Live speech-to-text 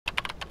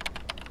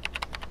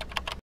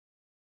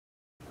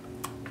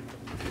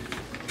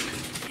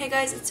Hey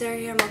guys, it's Sarah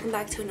here and welcome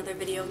back to another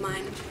video of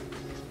mine.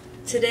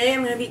 Today I'm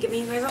going to be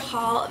giving you guys a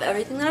haul of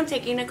everything that I'm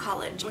taking to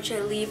college, which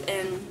I leave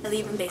in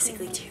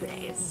basically 2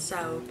 days.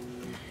 So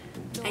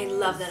I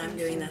love that I'm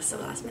doing this so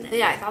last minute. But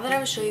yeah, I thought that I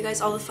would show you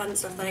guys all the fun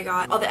stuff that I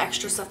got, all the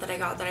extra stuff that I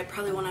got that I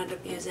probably won't end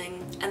up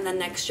using, and then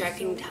next year I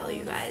can tell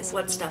you guys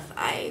what stuff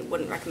I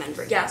wouldn't recommend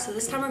bringing. Yeah, so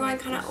this time we're going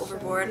kind of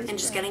overboard and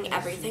just getting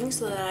everything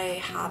so that I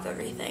have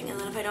everything, and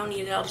then if I don't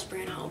need it, I'll just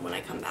bring it home when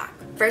I come back.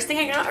 First thing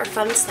I got are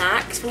fun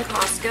snacks from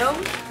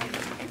Costco.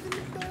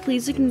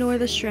 Please ignore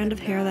the strand of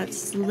hair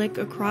that's slick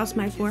across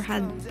my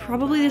forehead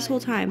probably this whole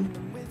time.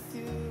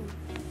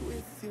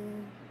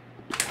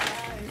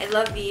 I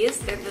love these.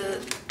 They're the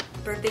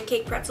birthday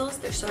cake pretzels.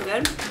 They're so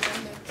good.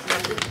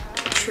 Got the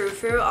True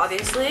Fruit,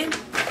 obviously. And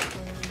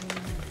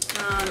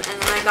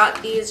then I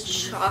got these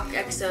Chalk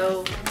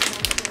XO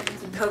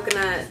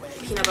coconut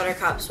peanut butter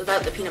cups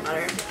without the peanut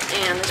butter.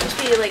 And they're supposed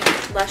to be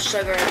like less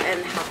sugar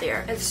and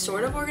healthier. I've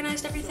sort of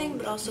organized everything,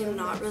 but also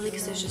not really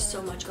because there's just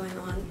so much going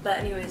on. But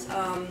anyways,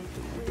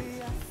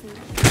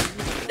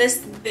 this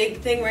big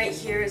thing right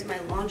here is my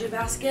laundry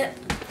basket.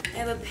 I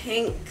have a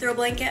pink throw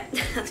blanket,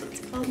 that's what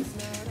it's called.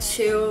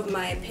 2 of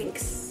my pink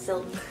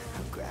silk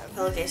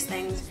pillowcase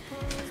things.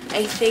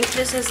 I think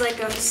this is like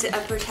a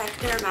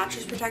protector, a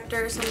mattress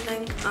protector or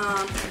something.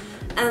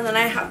 And then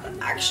I have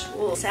the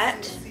actual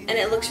set, and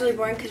it looks really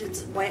boring because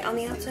it's white on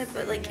the outside,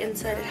 but like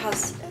inside it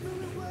has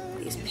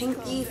these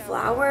pinky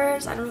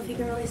flowers. I don't know if you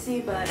can really see,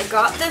 but I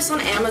got this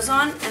on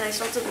Amazon, and I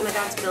still took my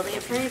dad's building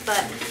it for me,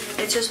 but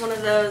it's just one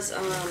of those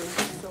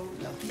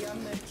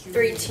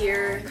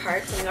 3-tier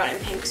carts, and I got it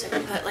in pink so I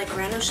can put like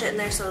random shit in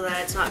there so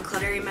that it's not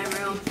cluttering my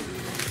room.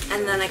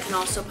 And then I can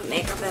also put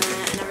makeup in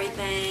it and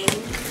everything.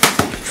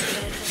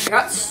 I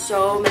got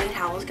so many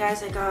towels,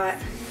 guys. And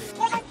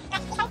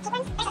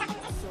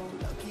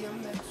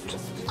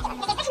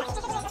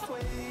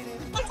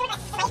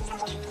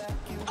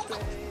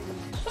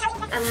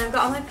then I've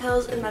got all my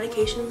pills and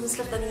medications and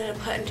stuff that I'm going to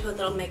put into a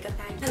little makeup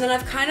bag. And then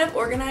I've kind of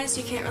organized,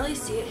 you can't really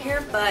see it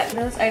here, but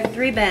I have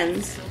 3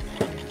 bins.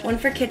 One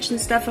for kitchen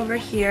stuff over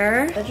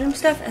here, bedroom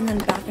stuff, and then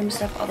bathroom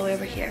stuff all the way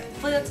over here.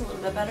 Hopefully that's a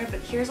little bit better, but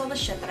here's all the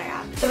shit that I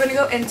have. So I'm gonna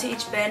go into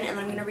each bin and then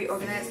I'm gonna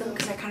reorganize them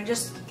because I kind of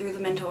just threw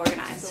them into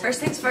organize.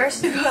 First things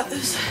first, I got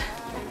this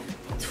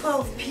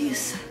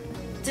 12-piece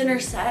dinner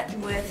set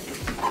with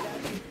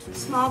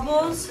small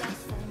bowls,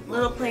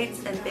 little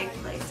plates, and big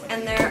plates.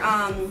 And they're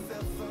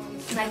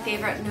my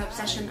favorite new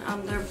obsession,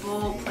 they're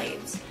bowl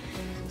plates.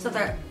 So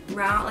they're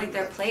round, like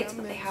they're plates,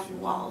 but they have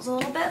walls a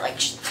little bit, like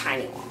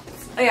tiny walls.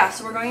 Oh yeah,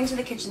 so we're going into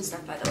the kitchen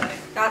stuff, by the way.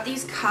 Got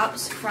these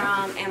cups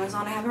from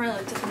Amazon. I haven't really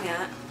looked at them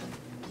yet.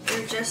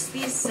 They're just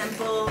these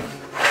simple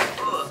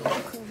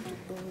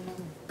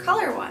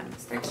color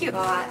ones. They're cute.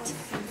 Got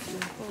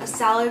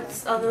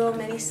a little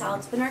mini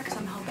salad spinner because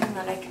I'm hoping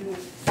that I can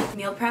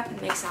meal prep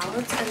and make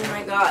salads. And then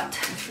I got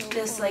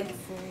this like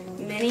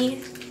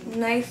mini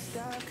knife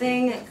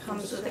thing that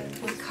comes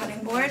with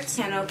cutting boards,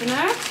 can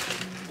opener,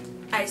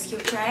 ice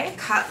cube tray,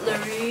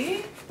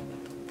 cutlery,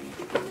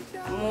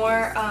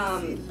 more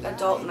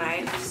adult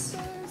knives,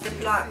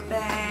 Ziploc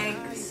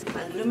bags,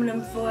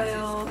 aluminum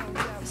foil,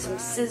 some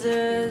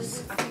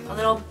scissors, a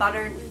little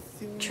butter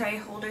tray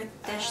holder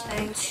dish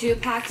thing, 2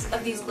 packs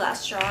of these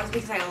glass straws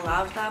because I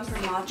love them for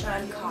matcha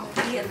and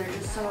coffee, and they're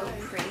just so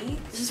pretty.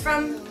 This is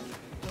from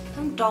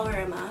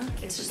Dollarama.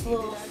 It's just a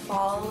little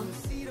fall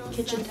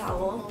kitchen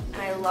towel,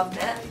 and I loved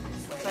it,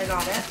 so I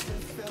got it.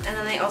 And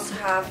then they also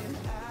have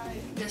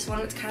this one.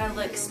 It's kind of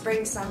like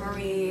spring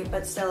summery,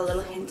 but still a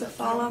little hint of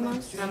fall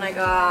almost. And then I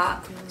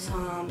got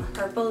some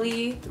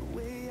purpley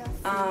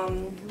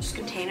just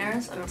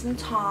containers. I got some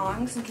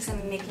tongs in case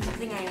I'm making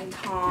something. I need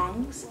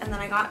tongs. And then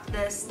I got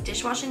this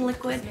dishwashing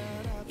liquid.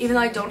 Even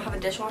though I don't have a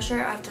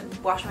dishwasher, I have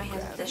to wash my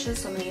hands with dishes,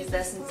 so I'm gonna use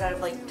this instead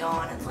of like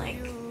Dawn and like,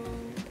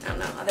 I don't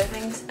know, other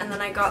things. And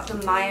then I got the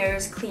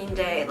Myers Clean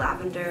Day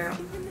Lavender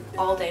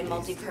All Day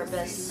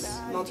Multi-Purpose,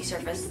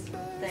 Multi-Surface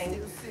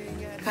thing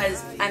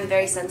because I'm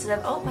very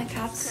sensitive. Oh, my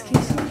cats,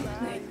 excuse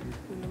me.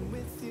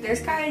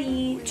 There's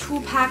Kylie.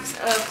 2 packs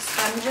of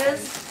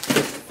sponges.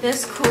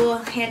 This cool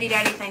handy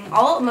dandy thing.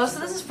 Most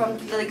of this is from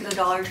like the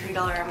Dollar Tree,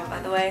 Dollarama, by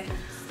the way.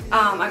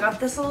 I got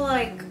this little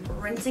like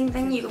rinsing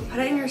thing. You can put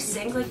it in your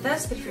sink like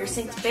this, but if your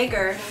sink's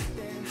bigger,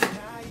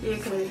 you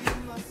can,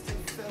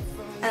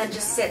 and it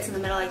just sits in the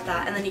middle like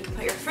that, and then you can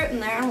put your fruit in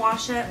there and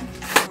wash it.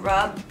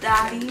 Rub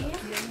Daddy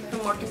for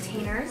more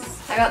containers.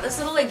 I got this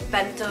little like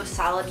bento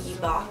salad-y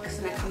box,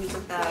 and it comes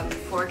with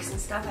forks and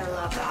stuff. I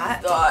love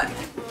that. God.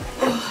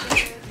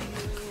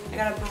 I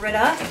got a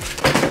Brita,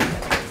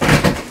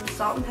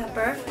 salt and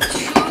pepper,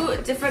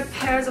 2 different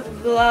pairs of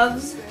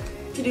gloves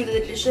to do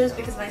the dishes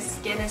because my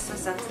skin is so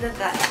sensitive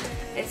that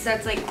it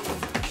starts like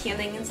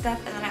peeling and stuff.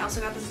 And then I also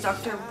got this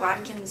Dr.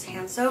 Watkins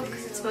hand soap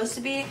because it's supposed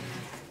to be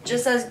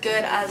just as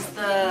good as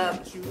the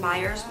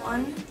Myers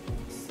one.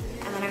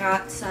 And then I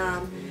got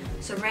some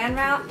saran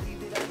wrap,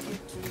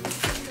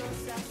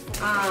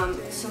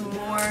 some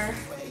more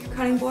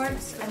cutting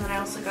boards, and then I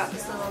also got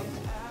this little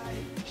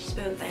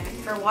spoon thing.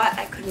 For what?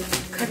 I could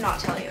not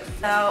tell you.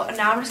 So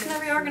now I'm just gonna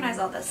reorganize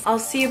all this. I'll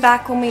see you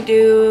back when we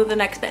do the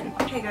next bin.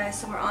 Okay guys,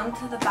 so we're on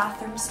to the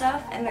bathroom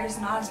stuff, and there's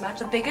not as much.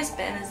 The biggest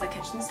bin is the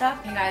kitchen stuff.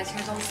 Okay guys,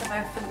 here's all the stuff I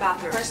have for the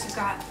bathroom. First we've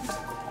got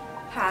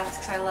pads,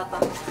 because I love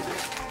them.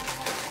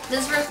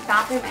 This is for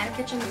bathroom and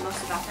kitchen, but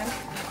mostly bathroom. I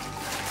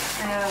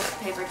have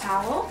paper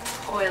towel,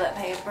 toilet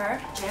paper,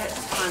 shit, a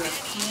ton of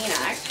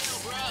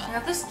Kleenex. I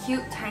have this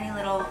cute tiny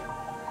little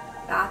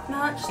bath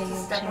mat just to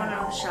step on it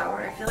in the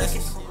shower. I feel like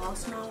it's a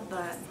small,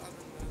 but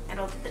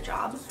it'll do the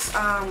job.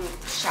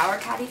 Shower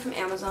caddy from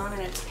Amazon,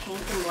 and it's pink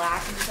and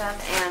black and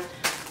stuff, and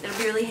it'll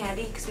be really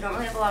handy because we don't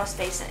really have a lot of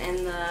space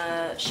in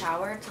the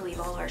shower to leave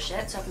all our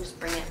shit, so I can just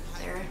bring it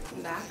there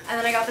and back. And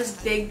then I got this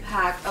big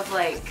pack of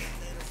like,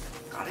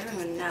 God, I don't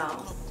even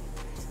know,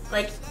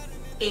 like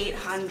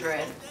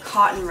 800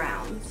 cotton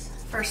rounds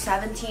for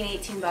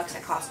 17-18 bucks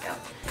at Costco.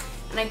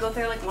 And I go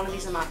through like one of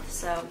these a month,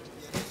 so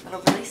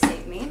that'll really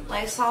save me.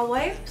 Lysol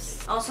wipes.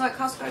 Also at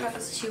Costco I got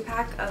this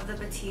 2-pack of the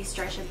Batiste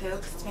dry shampoo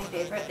because it's my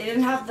favorite. They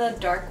didn't have the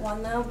dark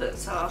one though, but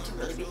so I'll have to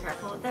really be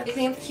careful with it.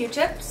 Clean up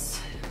Q-tips.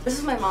 This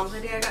is my mom's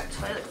idea. I got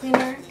toilet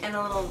cleaner and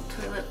a little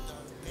toilet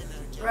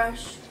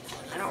brush.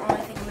 I don't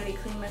really think I'm going to be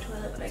cleaning my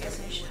toilet, but I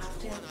guess I should have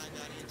to.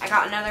 I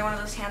got another one of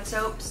those hand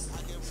soaps.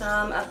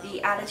 Some of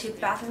the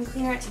Attitude bathroom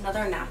cleaner. It's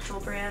another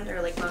natural brand,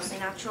 or like mostly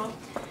natural.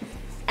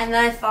 And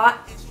then I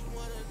thought,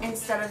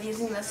 instead of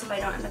using this, if I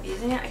don't end up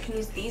using it, I can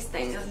use these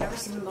things. I've never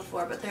seen them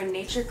before, but they're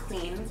Nature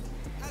Clean.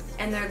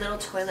 And they're little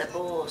toilet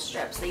bowl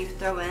strips that you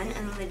throw in,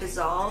 and then they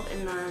dissolve,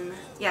 and then,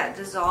 yeah, it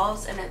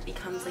dissolves, and it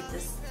becomes like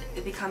this,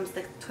 it becomes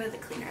the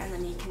toilet cleaner, and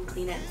then you can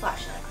clean it and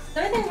flush it. Is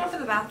everything enough for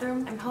the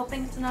bathroom? I'm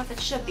hoping it's enough.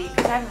 It should be,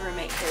 because I have a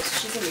roommate too, so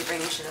she's going to be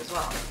bringing shit as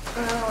well.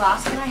 And then the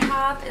last thing I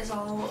have is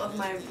all of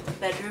my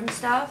bedroom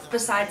stuff,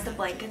 besides the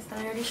blankets that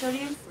I already showed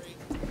you.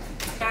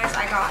 Guys,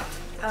 I got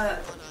a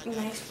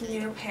nice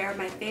new pair of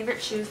my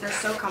favorite shoes. They're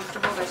so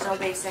comfortable, they're so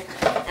basic,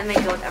 and they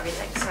go with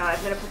everything, so I'm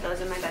going to put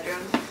those in my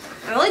bedroom.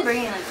 I'm only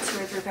bringing like 2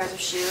 or 3 pairs of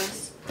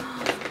shoes.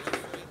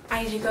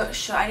 I need to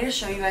show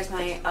you guys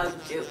my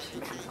UGG dupes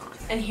from Amazon.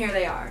 And here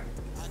they are.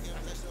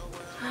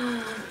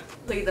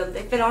 Look at them.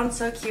 They fit on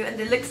so cute, and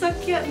they look so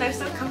cute, and they're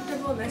so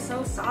comfortable, and they're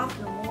so soft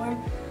and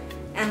warm.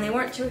 And they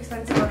weren't too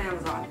expensive on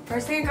Amazon.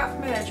 First thing I got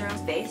from my bedroom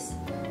is vase.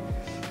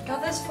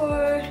 Got this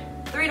for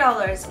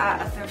 $3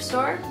 at a thrift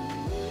store.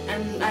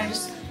 And I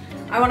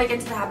want to get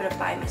into the habit of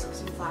buying myself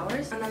some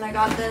flowers. And then I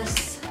got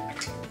this,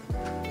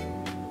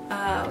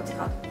 what's it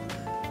called?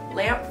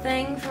 Lamp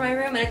thing for my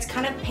room, and it's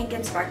kind of pink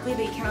and sparkly,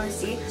 but you can't really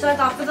see. So I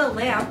thought for the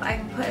lamp I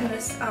can put in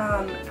this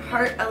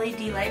heart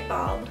LED light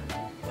bulb.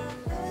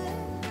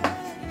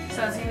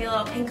 So it's gonna be a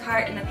little pink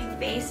heart and a pink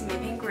base in my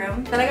pink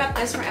room. Then I got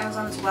this from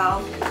Amazon as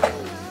well.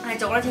 And I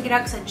don't want to take it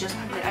out because I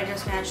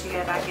just managed to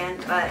get it back in.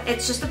 But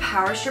it's just a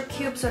power strip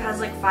cube, so it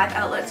has like 5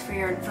 outlets for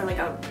like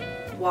a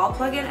wall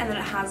plug-in, and then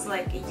it has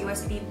like a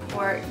USB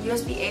port,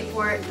 USB-A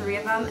port, 3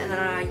 of them, and then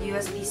a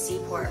USB-C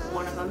port,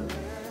 1 of them.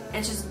 And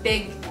it's just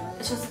big.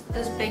 It's just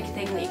this big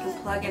thing that you can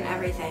plug in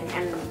everything,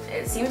 and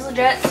it seems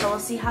legit, so we'll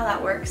see how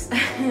that works.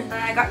 And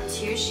I got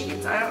 2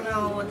 sheets. I don't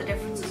know what the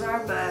differences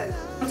are, but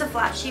one's a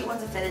flat sheet,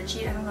 one's a fitted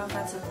sheet. I don't know if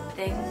that's a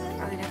thing.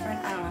 Are they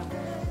different? I don't know.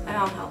 My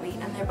mom helped me,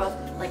 and they're both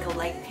like a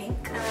light pink.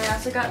 And I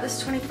also got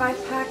this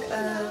 25-pack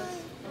of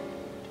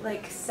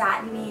like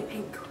satiny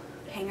pink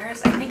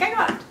hangers. I think I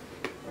got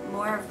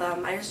more of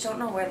them. I just don't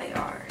know where they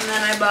are. And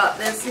then I bought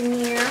this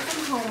mirror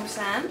from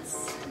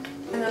HomeSense.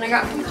 And then I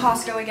got from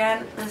Costco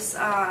again, this,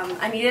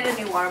 I needed a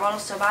new water bottle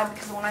so bad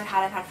because the one I've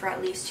had for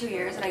at least 2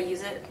 years, and I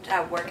use it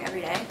at work every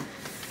day.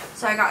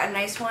 So I got a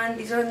nice one.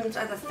 These are the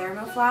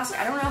thermo flask.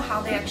 I don't know how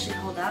they actually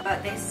hold up,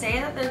 but they say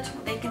that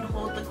they can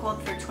hold the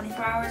cold for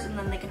 24 hours, and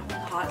then they can hold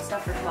hot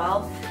stuff for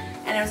 12.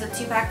 And it was a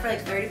 2-pack for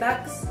like 30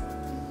 bucks.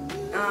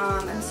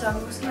 And so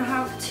I'm just gonna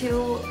have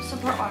 2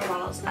 support water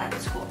bottles at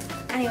school.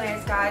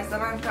 Anyways, guys,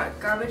 then I've got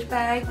garbage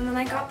bag, and then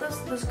I got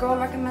this girl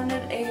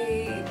recommended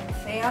a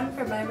fan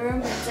for my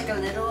room. It's like a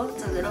little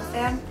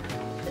fan.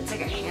 It's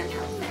like a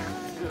handheld fan.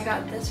 And I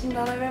got this from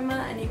Dollarama,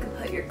 and you can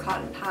put your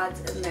cotton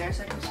pads in there,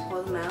 so I can just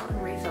pull them out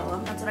and refill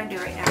them. That's what I do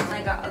right now. And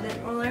I got a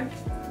lint roller.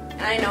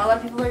 And I know a lot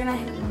of people are gonna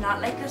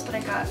not like this, but I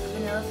got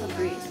vanilla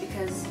Febreze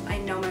because I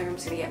know my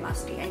room's gonna get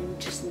musty. I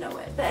just know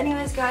it. But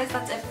anyways, guys,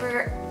 that's it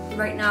for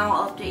right now.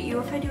 I'll update you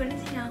if I do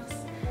anything else.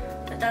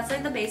 But that's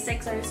like the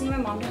basics. I just need my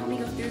mom to help me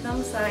go through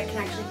them so that I can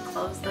actually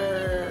close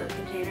the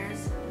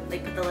containers,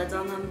 like put the lids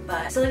on them.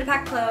 But I still need to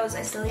pack clothes.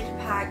 I still need to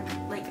pack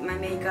like my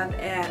makeup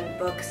and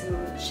books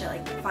and shit,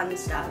 like fun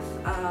stuff.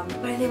 But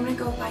I think I'm gonna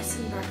go buy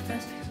some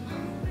breakfast because I'm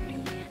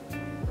hungry.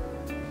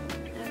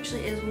 It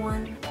actually is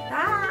 1.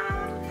 Ah!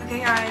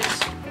 Okay guys,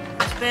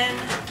 it's been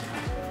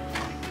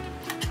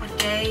a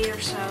day or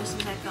so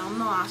since I filmed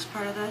the last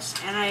part of this,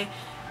 and I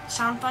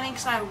sound funny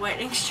because I have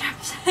whitening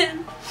strips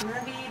in. I'm going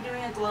to be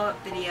doing a glow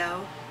up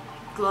video,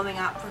 glowing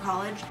up for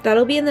college.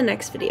 That'll be in the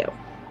next video,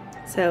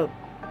 so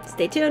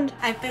stay tuned.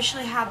 I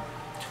officially have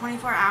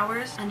 24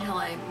 hours until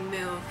I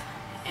move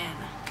in.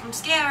 I'm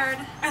scared.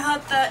 I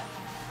thought that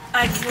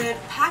I could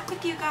pack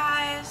with you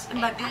guys, and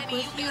by pack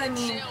with you I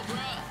mean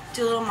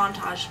do a little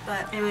montage.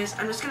 But anyways,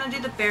 I'm just gonna do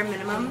the bare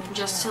minimum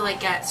just to like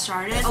get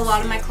started. A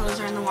lot of my clothes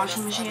are in the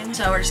washing machine,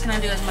 so we're just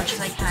gonna do as much as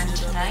I can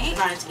tonight.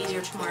 But it's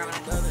easier tomorrow when I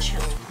can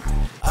chill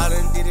tomorrow. I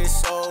done did it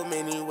so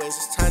many ways,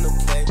 it's time to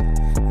play.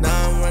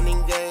 Now I'm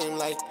running game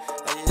like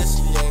this,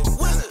 yeah.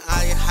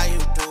 How you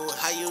do it,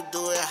 how you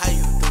do it, how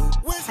you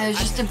do it. I was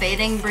just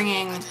debating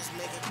bringing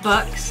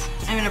books.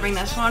 I'm gonna bring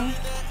this one,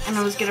 and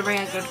I was gonna bring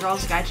A Good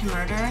Girl's Guide to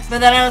Murder. But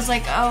then I was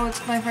like, oh,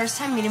 it's my first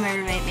time meeting my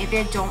roommate. Maybe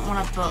I don't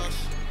want a book.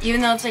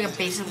 Even though it's like a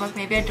basic book,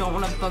 maybe I don't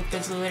want a book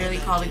that's literally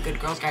called A Good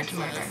Girl's Guide to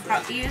Murder.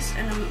 Got these,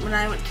 and when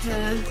I went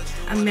to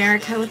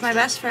America with my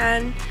best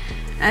friend,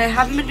 I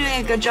haven't been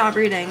doing a good job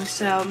reading,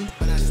 so.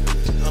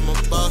 I'm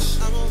a boss.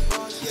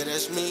 Yeah,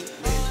 that's me.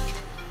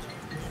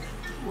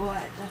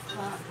 What the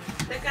fuck?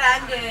 Look what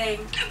I'm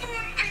doing.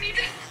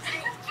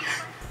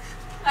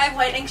 I have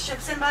whitening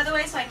strips in, by the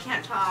way, so I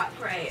can't talk.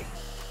 Right.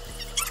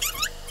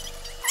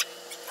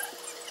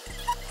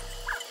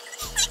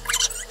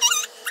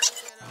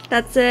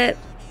 That's it.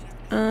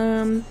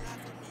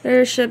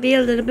 There should be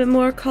a little bit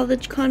more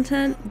college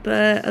content,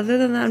 but other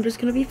than that, I'm just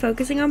gonna be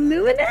focusing on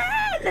moving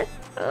in.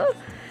 Oh.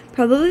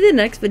 Probably the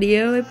next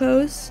video I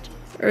post,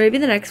 or maybe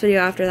the next video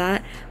after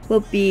that,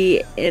 will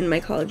be in my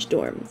college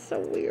dorm. It's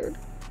so weird.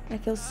 I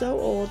feel so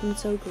old and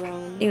so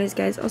grown. Anyways,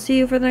 guys, I'll see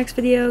you for the next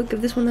video.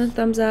 Give this one a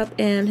thumbs up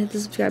and hit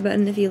the subscribe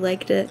button if you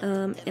liked it.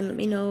 And let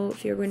me know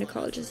if you're going to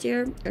college this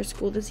year or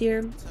school this year.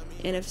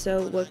 And if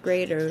so, what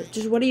grade or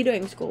just what are you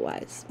doing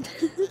school-wise?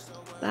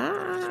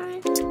 Bye.